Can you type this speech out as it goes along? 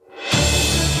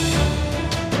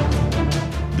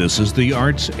This is the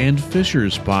Arts and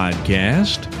Fishers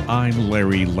Podcast. I'm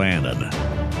Larry Lannon.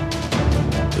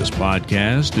 This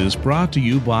podcast is brought to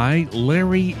you by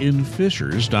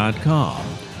LarryInFishers.com.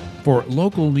 For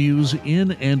local news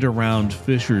in and around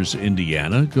Fishers,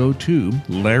 Indiana, go to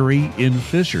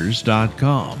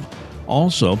LarryInFishers.com.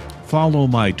 Also, follow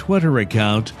my Twitter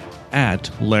account at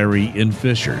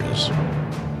LarryInFishers.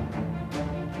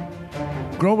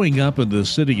 Growing up in the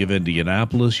city of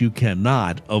Indianapolis, you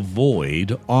cannot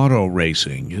avoid auto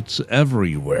racing. It's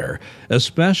everywhere,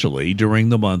 especially during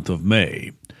the month of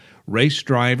May. Race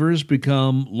drivers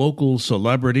become local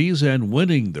celebrities, and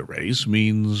winning the race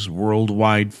means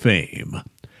worldwide fame.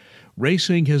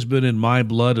 Racing has been in my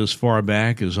blood as far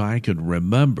back as I can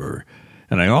remember,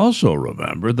 and I also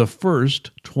remember the first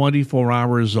 24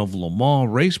 hours of Le Mans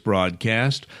race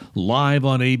broadcast live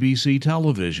on ABC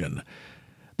television.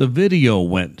 The video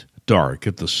went dark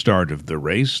at the start of the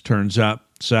race. Turns out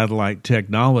satellite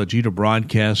technology to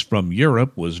broadcast from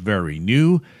Europe was very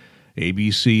new.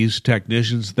 ABC's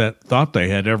technicians that thought they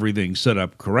had everything set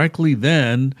up correctly.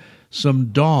 Then some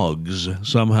dogs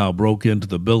somehow broke into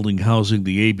the building housing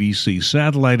the ABC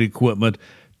satellite equipment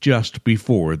just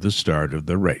before the start of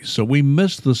the race. So we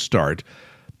missed the start,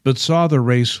 but saw the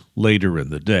race later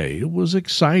in the day. It was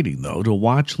exciting, though, to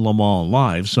watch Le Mans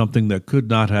live, something that could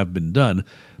not have been done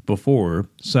before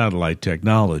satellite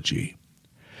technology.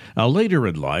 Now, later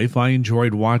in life, I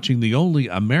enjoyed watching the only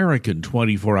American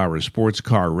 24-hour sports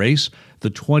car race,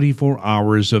 the 24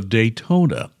 Hours of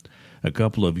Daytona. A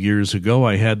couple of years ago,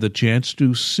 I had the chance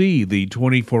to see the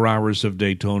 24 Hours of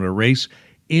Daytona race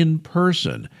in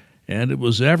person, and it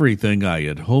was everything I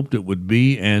had hoped it would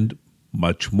be and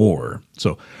much more.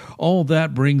 So all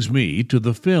that brings me to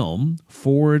the film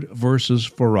Ford versus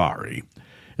Ferrari.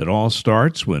 It all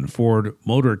starts when Ford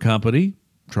Motor Company,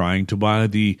 trying to buy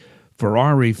the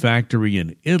Ferrari factory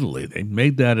in Italy, they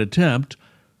made that attempt,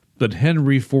 but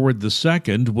Henry Ford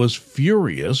II was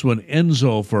furious when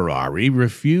Enzo Ferrari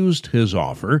refused his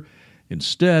offer,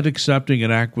 instead accepting an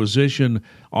acquisition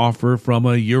offer from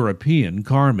a European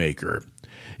car maker.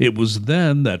 It was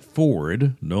then that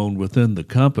Ford, known within the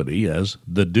company as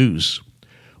the Deuce,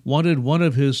 wanted one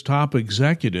of his top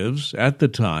executives at the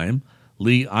time,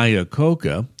 Lee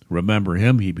Iacocca. Remember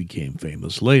him, he became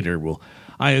famous later. Well,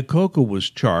 Iacocca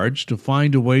was charged to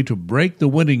find a way to break the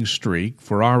winning streak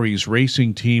Ferrari's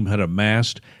racing team had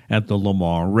amassed at the Le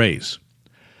Mans race.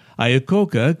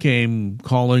 Iacocca came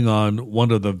calling on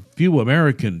one of the few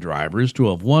American drivers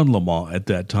to have won Le Mans at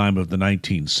that time of the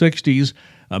 1960s,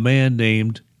 a man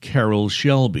named Carroll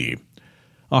Shelby.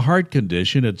 A heart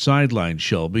condition had sidelined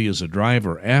Shelby as a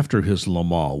driver after his Le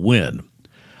Mans win.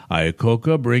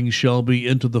 Iacocca brings Shelby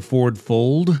into the Ford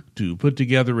fold to put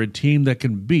together a team that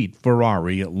can beat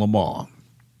Ferrari at Le Mans.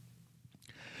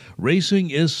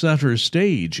 Racing is center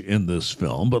stage in this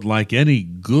film, but like any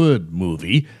good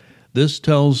movie, this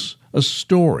tells a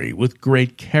story with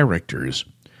great characters.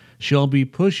 Shelby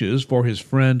pushes for his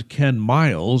friend Ken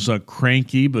Miles, a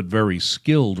cranky but very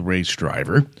skilled race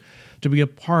driver, to be a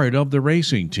part of the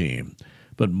racing team.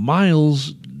 But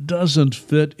Miles doesn't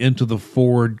fit into the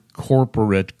Ford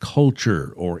corporate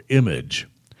culture or image.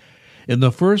 In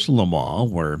the first Le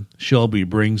Mans, where Shelby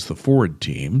brings the Ford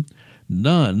team,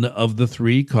 none of the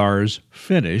three cars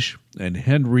finish, and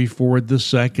Henry Ford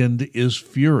II is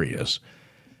furious.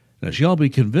 Now, Shelby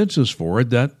convinces Ford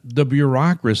that the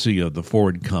bureaucracy of the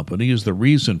Ford company is the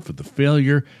reason for the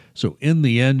failure, so in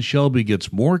the end, Shelby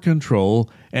gets more control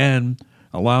and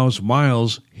allows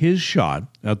Miles his shot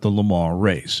at the Le Mans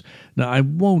race. Now, I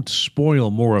won't spoil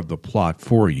more of the plot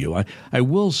for you. I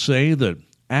will say that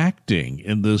acting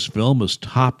in this film is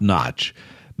top-notch.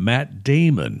 Matt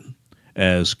Damon,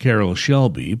 as Carroll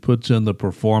Shelby, puts in the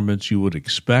performance you would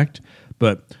expect,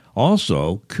 but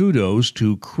also kudos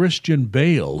to Christian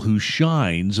Bale, who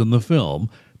shines in the film,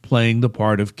 playing the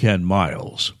part of Ken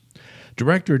Miles.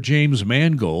 Director James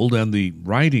Mangold and the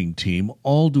writing team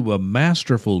all do a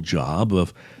masterful job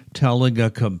of telling a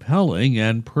compelling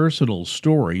and personal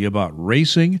story about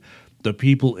racing, the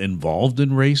people involved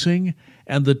in racing,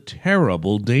 and the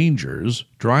terrible dangers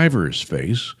drivers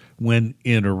face when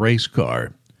in a race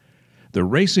car. The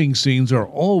racing scenes are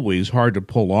always hard to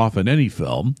pull off in any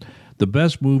film. The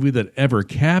best movie that ever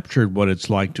captured what it's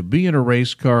like to be in a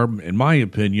race car, in my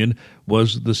opinion,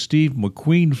 was the Steve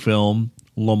McQueen film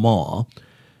Le Mans.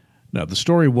 Now, the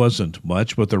story wasn't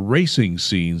much, but the racing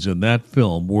scenes in that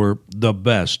film were the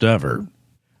best ever.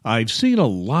 I've seen a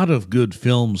lot of good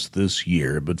films this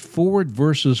year, but Ford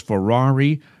versus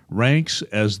Ferrari ranks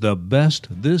as the best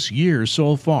this year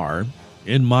so far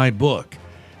in my book.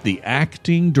 The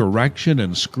acting, direction,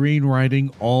 and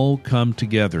screenwriting all come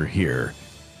together here.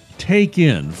 Take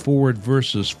in Ford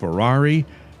versus Ferrari,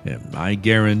 and I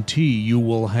guarantee you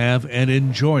will have an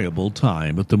enjoyable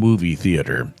time at the movie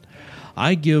theater.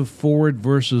 I give Ford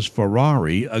versus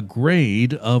Ferrari a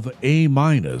grade of A-.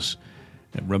 And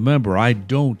remember, I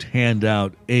don't hand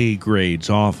out A grades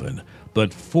often,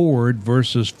 but Ford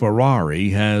versus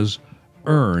Ferrari has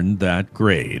earned that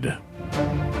grade.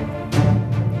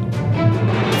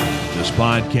 This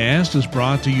podcast is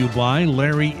brought to you by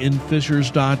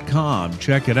LarryInFishers.com.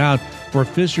 Check it out for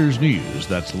Fishers News.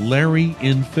 That's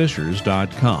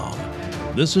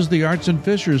LarryInFishers.com. This is the Arts and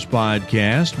Fishers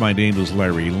Podcast. My name is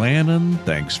Larry Lannon.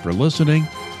 Thanks for listening.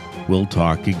 We'll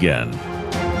talk again.